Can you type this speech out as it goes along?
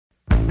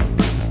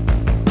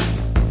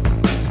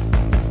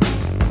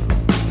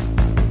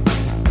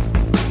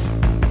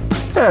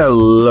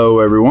Hello,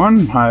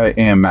 everyone. I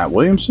am Matt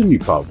Williamson. You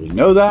probably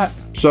know that.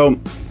 So,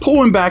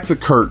 pulling back the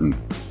curtain,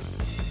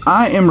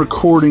 I am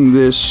recording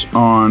this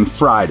on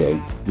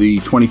Friday, the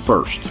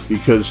 21st,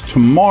 because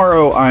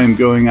tomorrow I am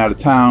going out of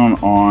town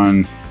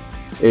on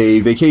a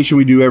vacation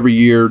we do every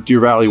year,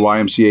 Deer Valley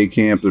YMCA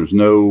camp. There's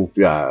no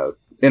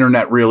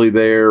internet really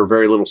there,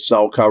 very little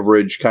cell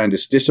coverage, kind of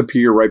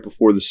disappear right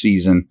before the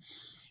season.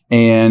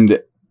 And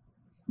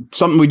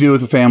something we do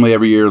with the family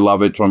every year,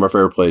 love it, it's one of our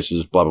favorite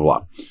places, blah, blah,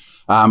 blah.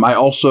 I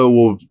also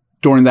will,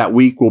 during that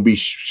week, will be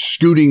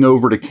scooting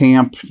over to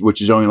camp,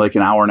 which is only like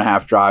an hour and a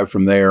half drive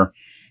from there,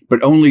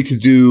 but only to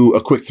do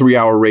a quick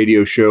 3-hour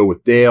radio show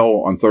with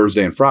Dale on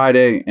Thursday and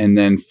Friday. And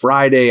then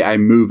Friday, I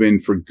move in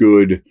for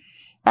good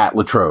at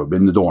Latrobe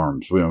in the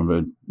dorms.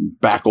 We're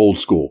back old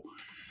school.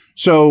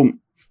 So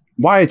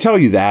why I tell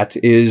you that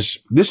is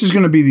this is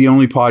going to be the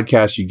only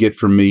podcast you get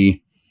from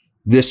me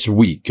this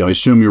week. I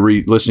assume you're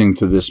listening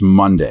to this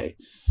Monday,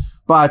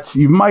 but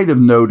you might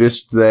have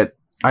noticed that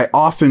I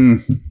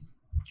often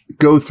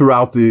go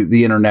throughout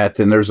the internet,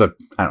 and there's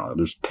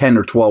 10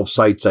 or 12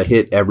 sites I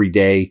hit every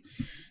day,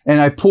 and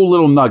I pull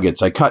little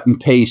nuggets. I cut and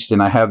paste,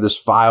 and I have this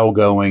file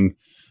going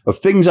of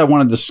things I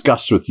want to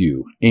discuss with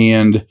you.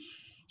 And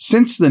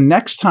since the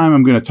next time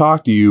I'm going to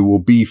talk to you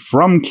will be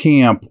from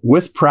camp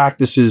with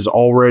practices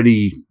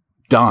already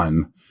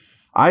done,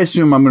 I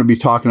assume I'm going to be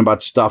talking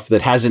about stuff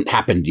that hasn't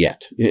happened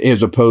yet,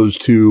 as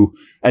opposed to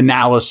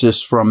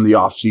analysis from the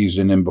off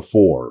season and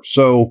before.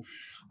 So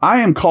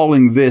I am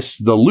calling this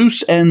the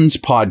Loose Ends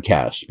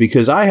Podcast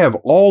because I have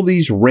all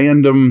these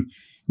random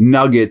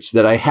nuggets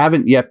that I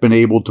haven't yet been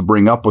able to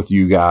bring up with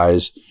you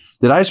guys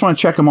that I just want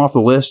to check them off the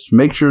list,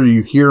 make sure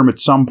you hear them at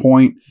some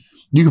point.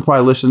 You can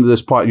probably listen to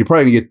this you're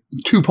probably going to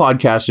get 2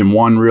 podcasts in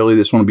one, really.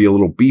 This one will be a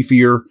little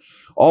beefier,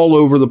 all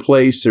over the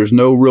place. There's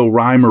no real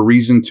rhyme or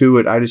reason to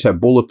it. I just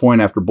have bullet point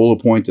after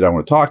bullet point that I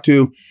want to talk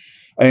to.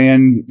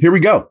 And here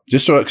we go.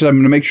 Just so, because I'm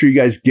going to make sure you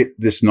guys get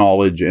this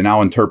knowledge and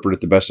I'll interpret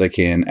it the best I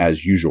can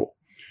as usual.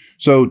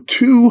 So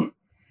 2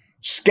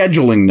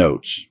 scheduling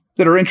notes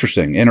that are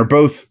interesting and are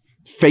both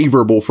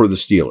favorable for the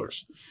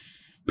Steelers.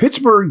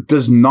 Pittsburgh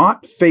does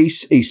not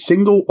face a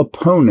single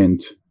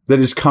opponent that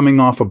is coming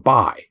off a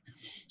bye.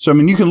 So, I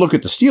mean, you can look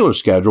at the Steelers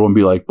schedule and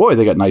be like, boy,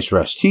 they got nice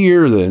rest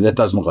here. That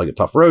doesn't look like a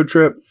tough road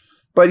trip.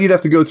 But you'd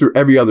have to go through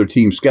every other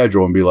team's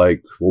schedule and be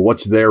like, well,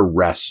 what's their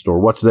rest or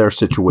what's their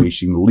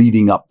situation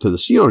leading up to the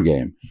Steeler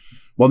game?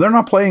 Well, they're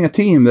not playing a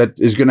team that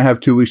is going to have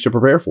 2 weeks to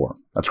prepare for.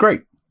 That's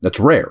great. That's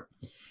rare.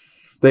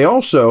 They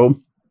also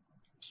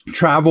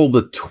travel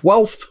the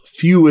 12th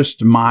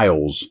fewest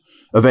miles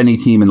of any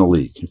team in the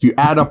league. If you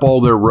add up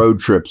all their road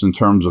trips in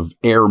terms of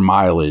air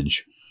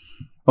mileage,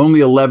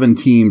 only 11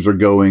 teams are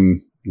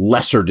going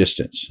lesser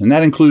distance. And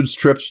that includes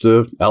trips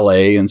to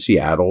LA and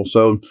Seattle.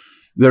 So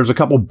there's a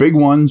couple big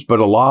ones, but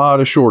a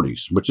lot of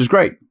shorties, which is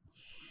great.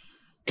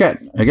 Okay.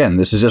 Again,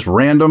 this is just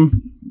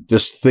random,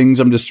 just things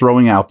I'm just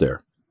throwing out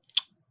there.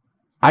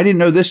 I didn't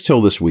know this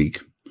till this week.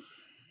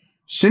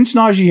 Since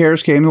Najee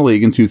Harris came in the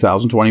league in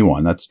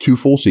 2021, that's 2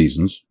 full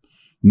seasons,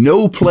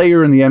 no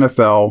player in the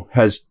NFL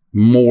has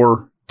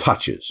more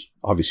touches.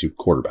 Obviously,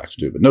 quarterbacks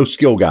do, but no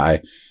skill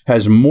guy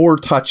has more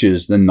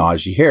touches than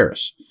Najee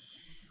Harris,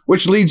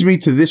 which leads me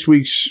to this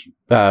week's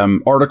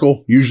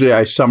article. Usually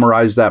I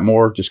summarize that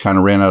more, just kind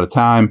of ran out of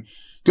time.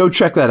 Go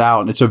check that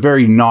out. It's a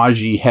very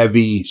Najee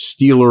heavy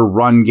Steeler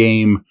run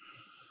game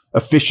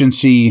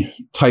efficiency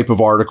type of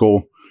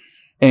article.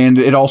 And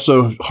it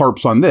also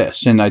harps on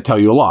this, and I tell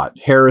you a lot.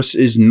 Harris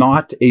is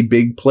not a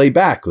big play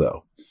back,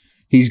 though.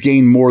 He's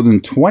gained more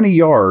than 20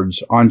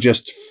 yards on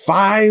just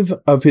 5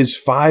 of his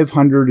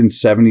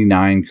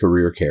 579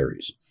 career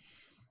carries.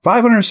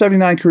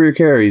 579 career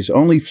carries,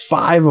 only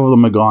 5 of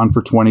them have gone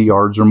for 20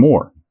 yards or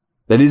more.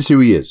 That is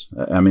who he is.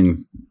 I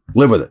mean,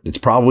 live with it. It's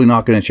probably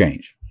not going to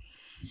change.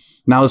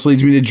 Now this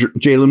leads me to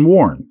Jaylen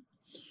Warren.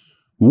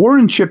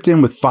 Warren chipped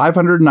in with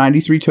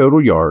 593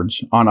 total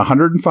yards on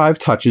 105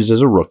 touches as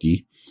a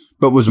rookie,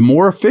 but was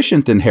more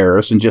efficient than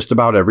Harris in just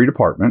about every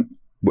department.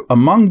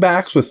 Among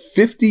backs with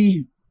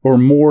 50 or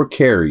more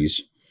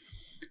carries,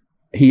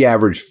 he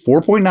averaged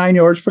 4.9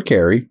 yards per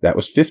carry. That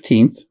was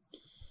 15th,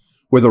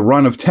 with a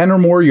run of 10 or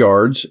more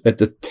yards at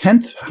the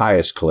 10th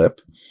highest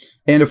clip,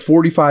 and a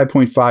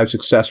 45.5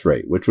 success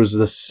rate, which was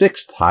the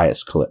 6th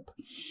highest clip.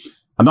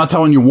 I'm not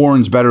telling you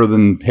Warren's better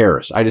than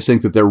Harris. I just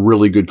think that they're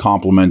really good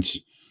complements.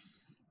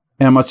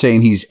 And I'm not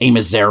saying he's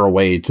Amos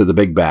Zaraway to the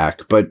big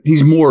back, but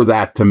he's more of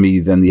that to me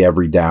than the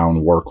every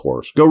down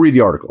workhorse. Go read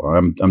the article.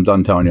 I'm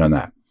done telling you on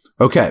that.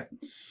 Okay.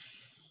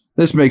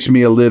 This makes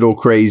me a little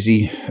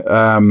crazy.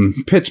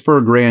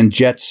 Pittsburgh ran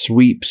jet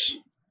sweeps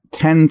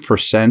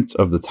 10%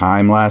 of the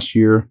time last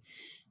year,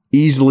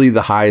 easily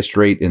the highest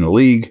rate in the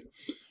league.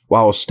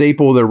 While a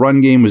staple of their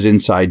run game was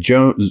inside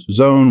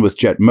zone with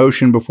jet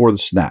motion before the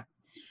snap.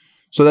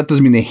 So that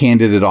doesn't mean they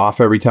handed it off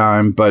every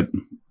time, but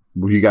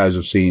you guys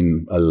have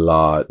seen a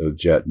lot of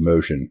jet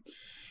motion.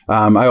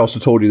 I also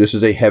told you this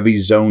is a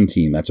heavy zone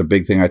team. That's a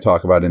big thing I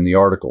talk about in the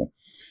article.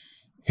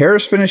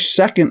 Harris finished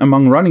second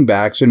among running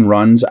backs in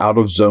runs out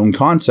of zone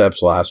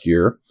concepts last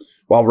year,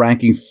 while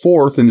ranking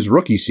 4th in his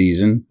rookie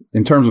season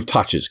in terms of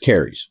touches,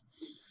 carries.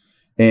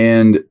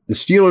 And the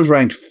Steelers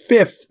ranked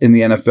 5th in the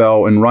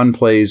NFL in run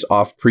plays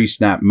off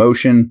pre-snap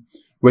motion,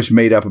 which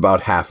made up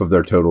about half of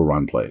their total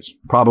run plays.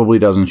 Probably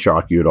doesn't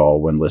shock you at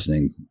all when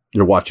listening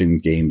or watching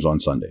games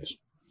on Sundays.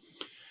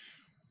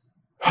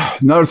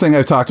 Another thing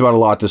I've talked about a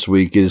lot this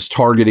week is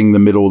targeting the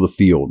middle of the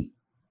field.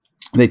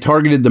 They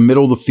targeted the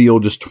middle of the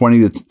field just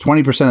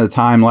 20% of the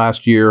time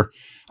last year.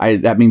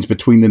 That means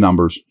between the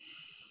numbers.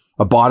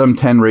 A bottom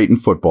 10 rate in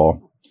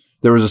football.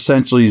 There was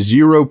essentially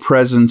zero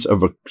presence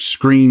of a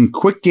screen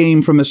quick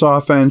game from this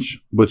offense,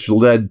 which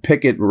led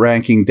Pickett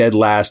ranking dead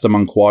last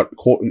among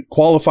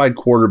qualified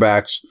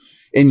quarterbacks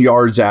in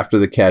yards after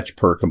the catch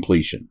per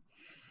completion.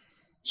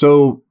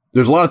 So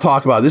there's a lot of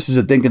talk about this is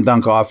a dink and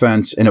dunk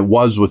offense, and it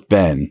was with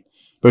Ben.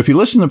 But if you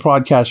listen to the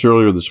podcast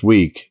earlier this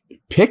week,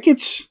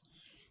 Pickett's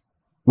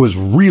was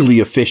really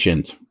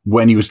efficient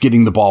when he was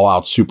getting the ball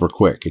out super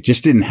quick. It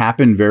just didn't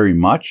happen very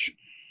much.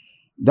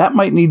 That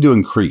might need to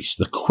increase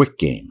the quick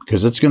game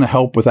because it's going to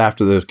help with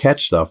after the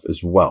catch stuff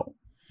as well.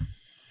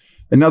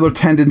 Another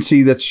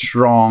tendency that's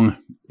strong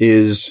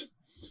is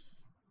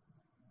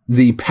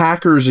the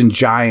Packers and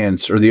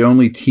Giants are the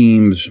only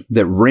teams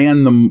that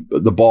ran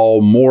the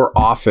ball more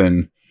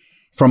often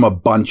from a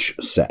bunch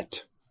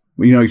set.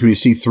 You know, when you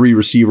see 3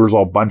 receivers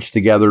all bunched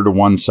together to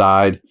one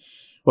side.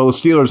 Well, the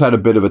Steelers had a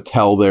bit of a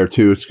tell there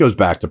too. It goes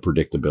back to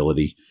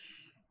predictability.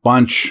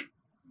 Bunch,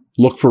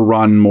 look for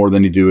run more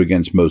than you do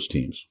against most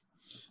teams.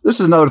 This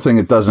is another thing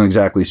that doesn't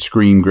exactly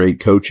scream great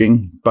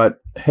coaching, but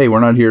hey, we're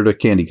not here to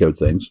candy coat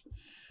things.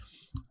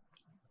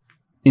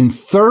 In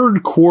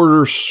third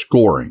quarter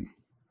scoring,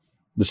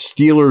 the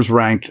Steelers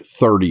ranked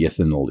 30th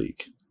in the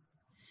league.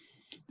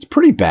 It's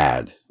pretty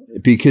bad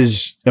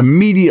because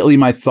immediately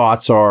my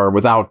thoughts are,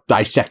 without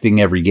dissecting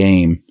every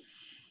game,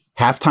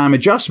 halftime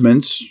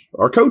adjustments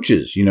are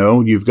coaches. You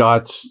know, you've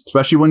got,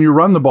 especially when you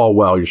run the ball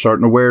well, you're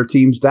starting to wear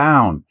teams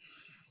down.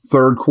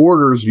 Third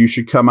quarters, you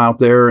should come out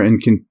there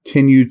and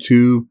continue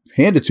to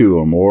hand it to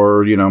them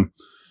or, you know,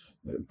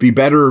 be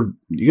better.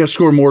 You got to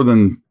score more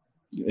than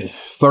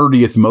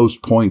 30th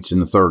most points in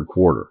the third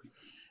quarter.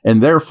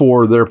 And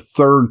therefore, their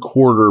third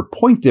quarter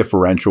point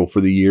differential for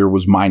the year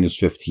was minus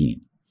 15.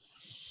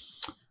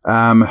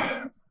 A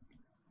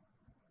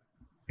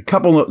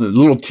couple of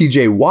little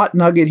TJ Watt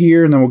nugget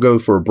here, and then we'll go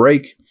for a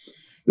break.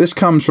 This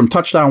comes from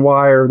Touchdown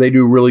Wire. They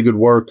do really good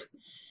work.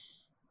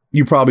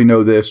 You probably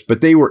know this,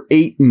 but they were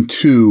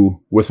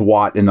 8-2 with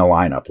Watt in the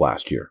lineup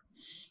last year.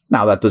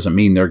 Now, that doesn't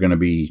mean they're going to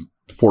be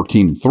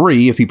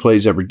 14-3 if he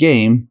plays every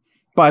game,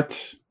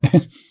 but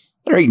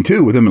they're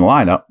 8-2 with him in the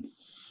lineup.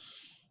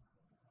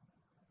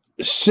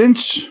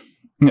 Since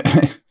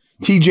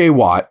TJ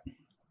Watt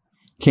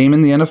came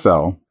in the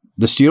NFL,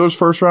 the Steelers'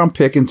 first-round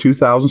pick in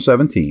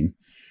 2017,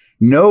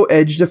 no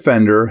edge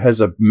defender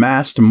has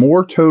amassed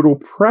more total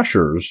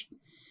pressures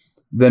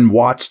than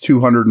Watt's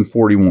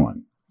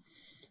 241.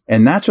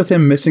 And that's with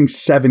him missing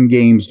 7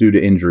 games due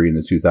to injury in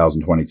the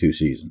 2022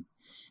 season.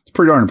 It's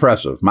pretty darn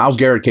impressive. Myles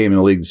Garrett came in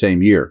the league the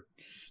same year.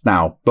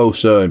 Now,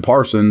 Bosa and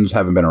Parsons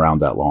haven't been around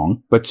that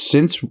long, but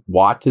since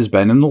Watt has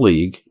been in the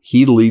league,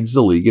 he leads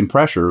the league in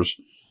pressures,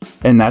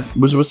 and that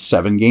was with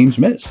 7 games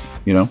missed.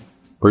 You know,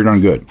 pretty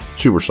darn good.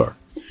 Superstar.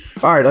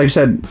 All right, like I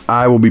said,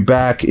 I will be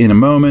back in a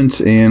moment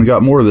and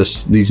got more of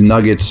these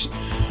nuggets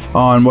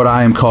on what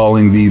I am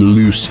calling the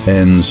Loose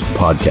Ends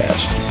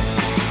podcast.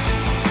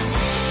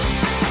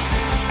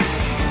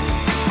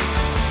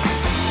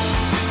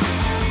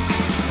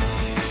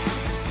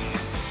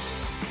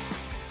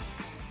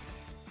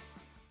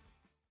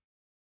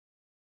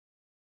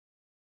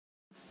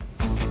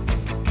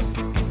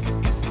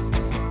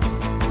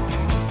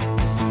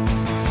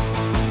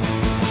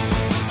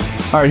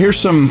 All right,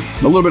 here's a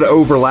little bit of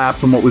overlap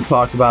from what we've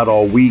talked about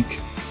all week,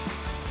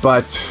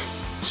 but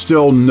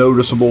still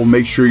noticeable.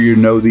 Make sure you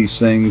know these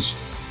things.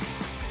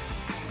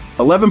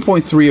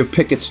 11.3 of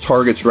Pickett's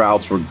targets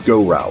routes were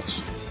go routes,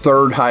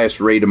 third highest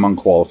rate among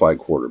qualified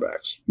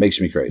quarterbacks. Makes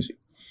me crazy.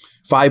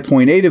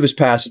 5.8 of his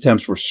pass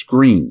attempts were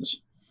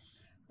screens.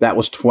 That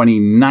was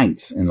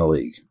 29th in the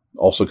league.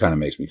 Also kind of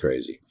makes me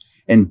crazy.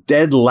 And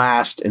dead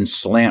last in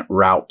slant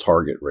route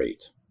target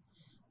rate.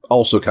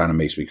 Also kind of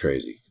makes me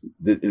crazy.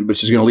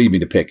 Which is going to lead me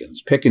to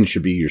Pickens. Pickens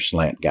should be your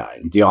slant guy.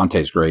 And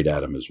Deontay's great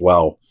at him as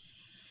well.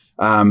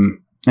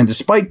 And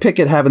despite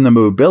Pickett having the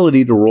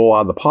mobility to roll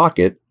out of the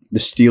pocket, the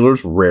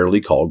Steelers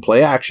rarely called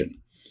play action.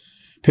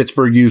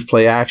 Pittsburgh used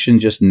play action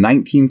just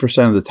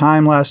 19% of the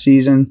time last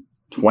season,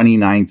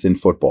 29th in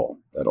football.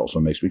 That also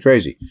makes me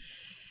crazy.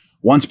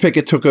 Once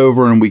Pickett took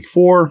over in week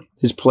 4,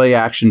 his play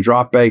action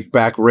drop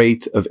back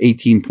rate of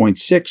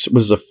 18.6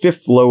 was the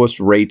 5th lowest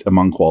rate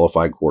among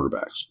qualified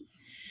quarterbacks.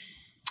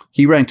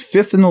 He ranked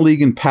 5th in the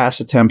league in pass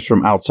attempts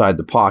from outside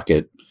the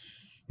pocket.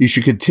 You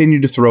should continue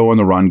to throw on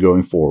the run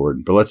going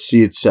forward, but let's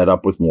see it set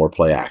up with more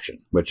play action,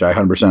 which I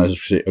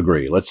 100%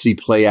 agree. Let's see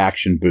play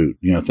action boot,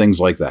 things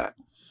like that.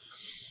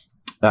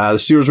 The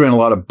Steelers ran a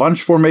lot of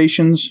bunch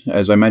formations,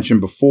 as I mentioned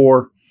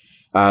before.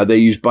 They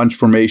used bunch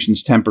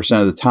formations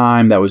 10% of the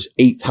time. That was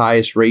 8th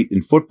highest rate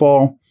in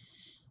football.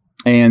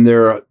 and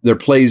their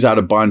plays out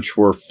of bunch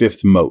were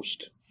 5th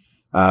most.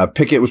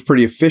 Pickett was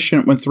pretty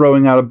efficient when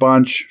throwing out a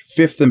bunch,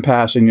 5th in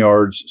passing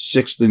yards,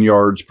 6th in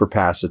yards per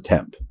pass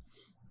attempt.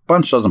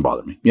 Bunch doesn't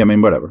bother me. Yeah, I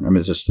mean, whatever. I mean,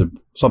 it's just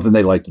something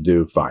they like to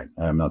do. Fine.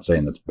 I'm not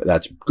saying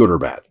that's good or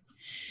bad.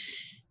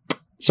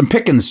 Some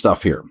Pickens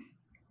stuff here.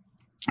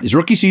 His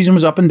rookie season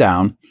was up and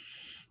down,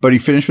 but he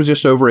finished with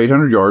just over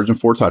 800 yards and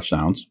 4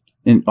 touchdowns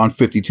on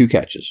 52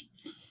 catches.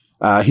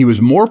 He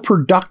was more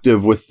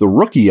productive with the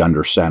rookie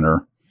under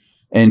center,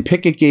 and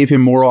Pickett gave him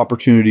more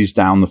opportunities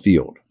down the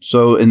field.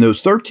 So in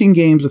those 13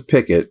 games with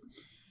Pickett,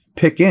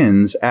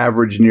 Pickens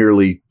averaged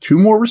nearly 2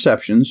 more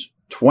receptions,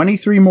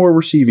 23 more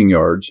receiving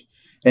yards,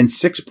 and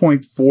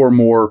 6.4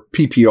 more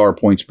PPR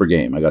points per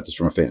game. I got this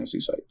from a fantasy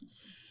site.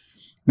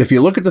 If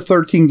you look at the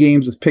 13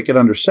 games with Pickett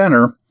under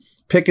center,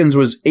 Pickens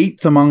was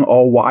 8th among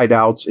all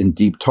wideouts in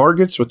deep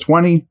targets with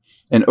 20,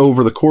 and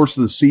over the course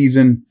of the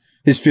season,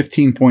 his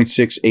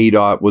 15.6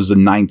 ADOT was the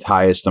 9th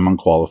highest among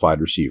qualified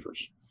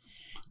receivers.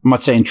 I'm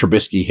not saying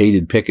Trubisky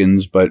hated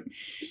Pickens, but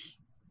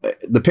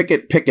the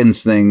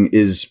Pickens thing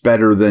is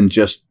better than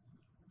just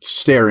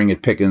staring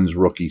at Pickens'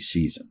 rookie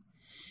season.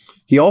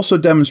 He also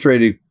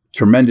demonstrated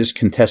tremendous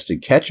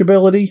contested catch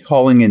ability,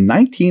 hauling in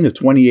 19 of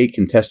 28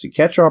 contested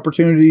catch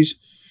opportunities.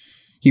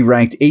 He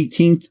ranked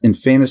 18th in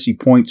fantasy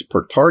points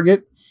per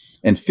target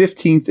and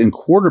 15th in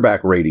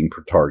quarterback rating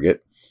per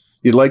target.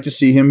 You'd like to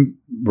see him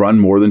run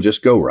more than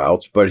just go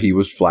routes, but he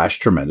was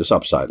flashed tremendous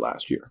upside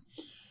last year.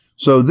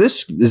 So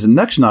this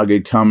next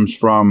nugget comes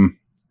from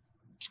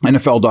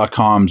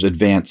NFL.com's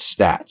advanced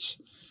stats.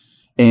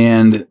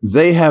 And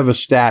they have a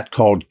stat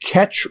called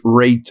catch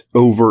rate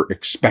over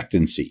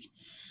expectancy.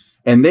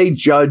 And they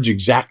judge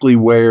exactly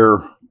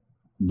where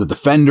the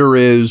defender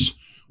is,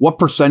 what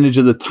percentage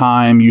of the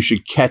time you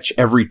should catch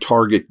every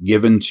target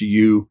given to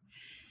you.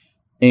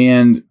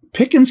 And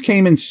Pickens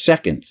came in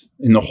 2nd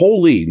in the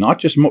whole league, not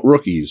just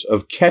rookies,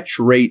 of catch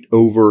rate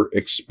over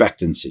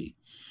expectancy.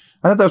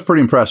 I thought that was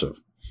pretty impressive.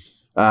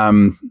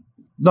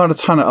 Not a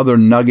ton of other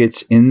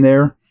nuggets in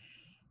there,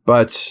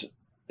 but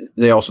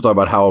they also talk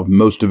about how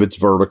most of it's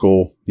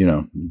vertical,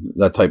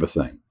 that type of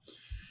thing.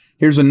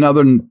 Here's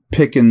another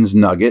Pickens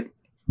nugget.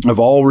 Of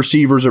all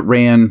receivers that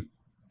ran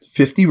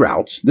 50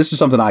 routes, this is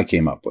something I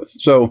came up with.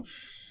 So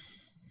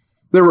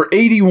there were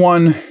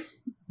 81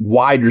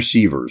 wide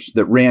receivers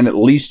that ran at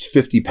least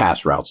 50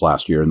 pass routes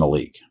last year in the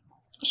league.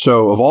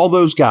 So of all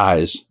those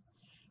guys,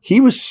 he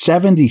was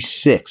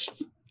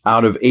 76th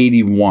out of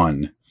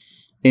 81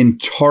 in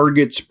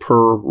targets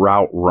per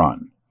route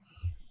run.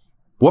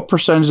 What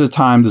percentage of the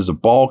time does the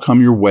ball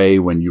come your way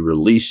when you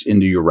release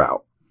into your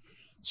route?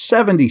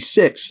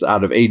 76th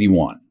out of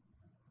 81.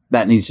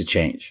 That needs to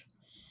change.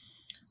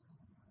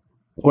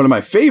 One of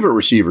my favorite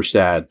receiver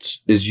stats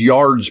is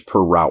yards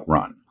per route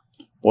run.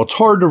 Well, it's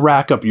hard to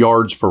rack up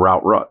yards per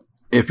route run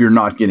if you're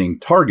not getting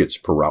targets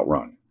per route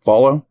run.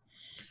 Follow?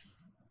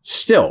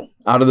 Still,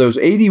 out of those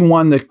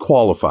 81 that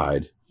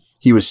qualified,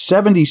 he was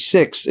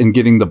 76th in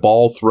getting the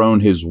ball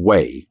thrown his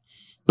way,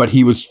 but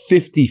he was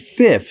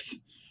 55th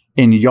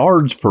in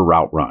yards per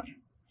route run.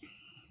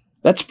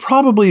 That's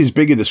probably as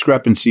big a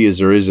discrepancy as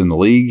there is in the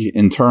league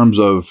in terms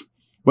of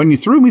when you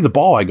threw me the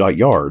ball, I got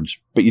yards,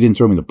 but you didn't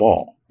throw me the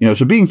ball.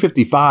 So being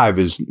 55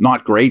 is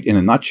not great in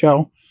a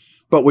nutshell,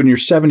 but when you're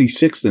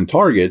 76th in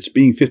targets,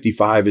 being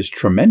 55 is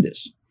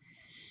tremendous.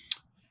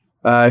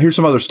 Here's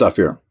some other stuff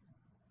here.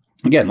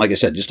 Again, like I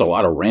said, just a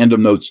lot of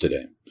random notes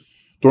today.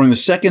 During the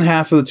second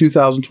half of the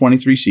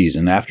 2023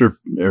 season,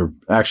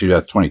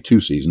 that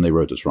 22 season, they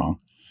wrote this wrong.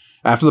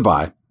 After the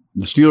bye,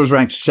 the Steelers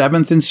ranked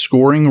 7th in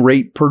scoring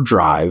rate per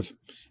drive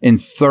and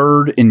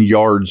 3rd in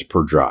yards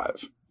per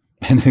drive.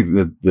 And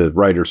the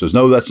writer says,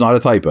 no, that's not a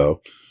typo.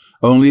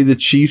 Only the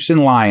Chiefs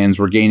and Lions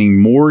were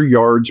gaining more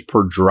yards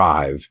per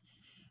drive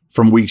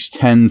from weeks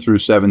 10 through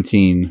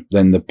 17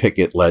 than the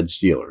Pickett-led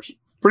Steelers.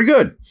 Pretty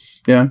good.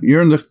 Yeah,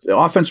 you're in the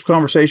offensive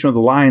conversation with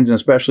the Lions and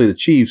especially the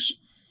Chiefs.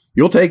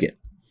 You'll take it.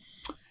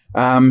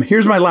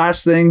 Here's my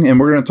last thing, and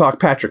we're going to talk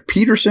Patrick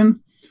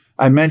Peterson.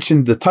 I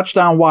mentioned the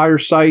Touchdown Wire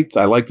site.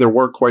 I like their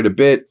work quite a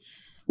bit.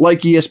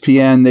 Like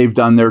ESPN, they've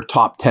done their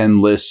top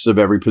 10 lists of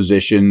every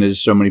position,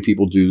 as so many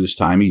people do this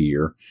time of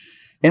year.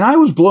 And I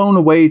was blown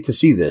away to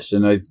see this,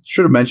 and I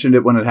should have mentioned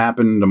it when it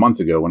happened a month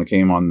ago when it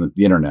came on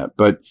the internet.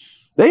 But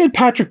they had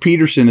Patrick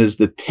Peterson as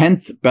the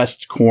 10th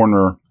best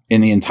corner in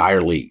the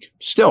entire league,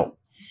 still.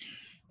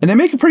 And they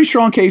make a pretty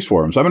strong case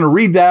for him. So I'm going to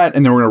read that,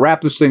 and then we're going to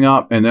wrap this thing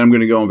up, and then I'm going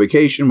to go on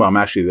vacation. Well, I'm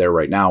actually there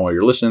right now while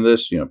you're listening to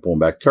this, pulling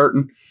back the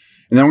curtain.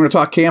 And then we're going to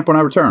talk camp when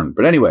I return.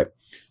 But anyway,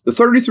 the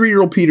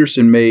 33-year-old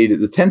Peterson made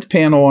the 10th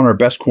panel on our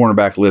best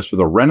cornerback list with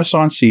a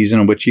renaissance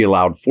season in which he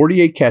allowed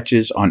 48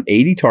 catches on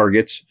 80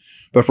 targets,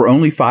 but for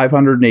only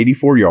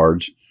 584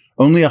 yards,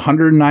 only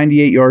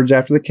 198 yards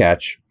after the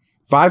catch,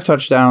 5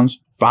 touchdowns,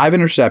 5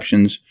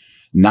 interceptions,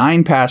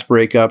 9 pass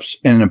breakups,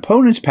 and an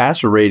opponent's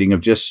passer rating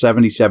of just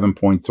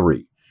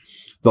 77.3.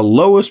 The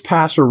lowest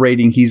passer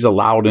rating he's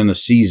allowed in a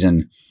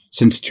season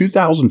since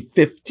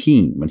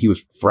 2015, when he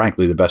was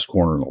frankly the best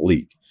corner in the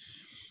league.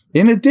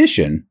 In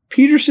addition,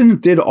 Peterson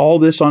did all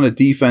this on a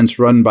defense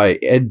run by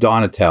Ed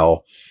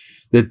Donatel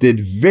that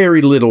did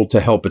very little to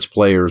help its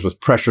players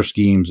with pressure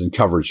schemes and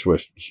coverage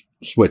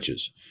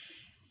switches.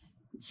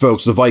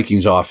 Folks, the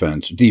Vikings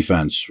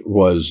defense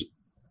was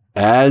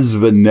as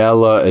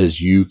vanilla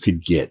as you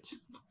could get.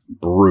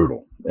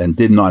 Brutal. And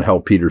did not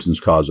help Peterson's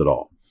cause at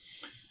all.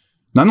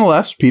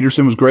 Nonetheless,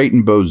 Peterson was great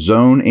in both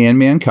zone and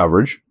man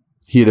coverage.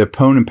 He had an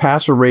opponent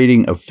passer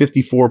rating of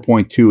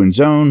 54.2 in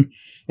zone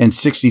and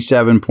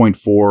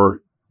 67.4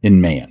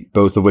 in man,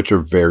 both of which are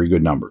very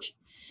good numbers.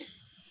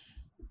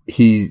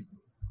 Here's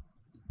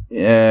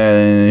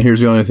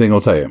the only thing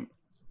I'll tell you.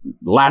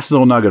 Last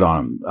little nugget on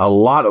him. A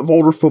lot of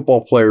older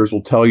football players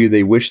will tell you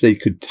they wish they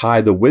could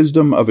tie the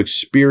wisdom of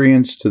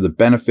experience to the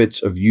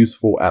benefits of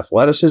youthful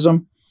athleticism.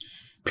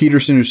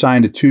 Peterson, who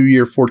signed a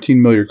 2-year, $14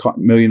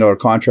 million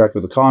contract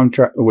with the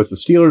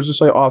Steelers this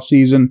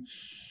offseason,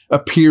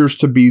 appears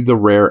to be the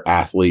rare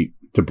athlete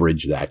to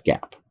bridge that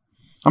gap.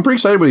 I'm pretty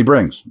excited what he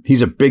brings.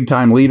 He's a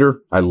big-time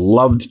leader. I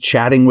loved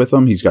chatting with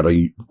him. He's got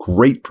a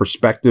great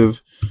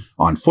perspective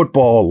on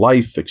football,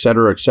 life, et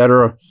cetera,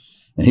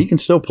 and he can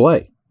still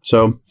play.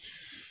 So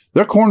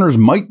their corners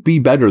might be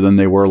better than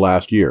they were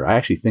last year. I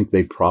actually think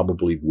they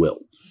probably will.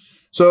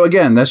 So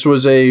again, this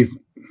was a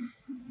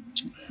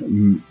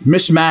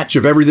mismatch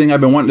of everything I've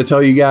been wanting to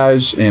tell you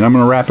guys, and I'm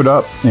going to wrap it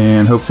up,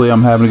 and hopefully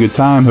I'm having a good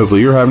time.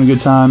 Hopefully you're having a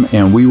good time,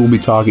 and we will be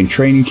talking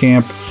training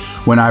camp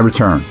when I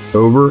return.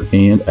 Over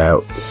and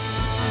out.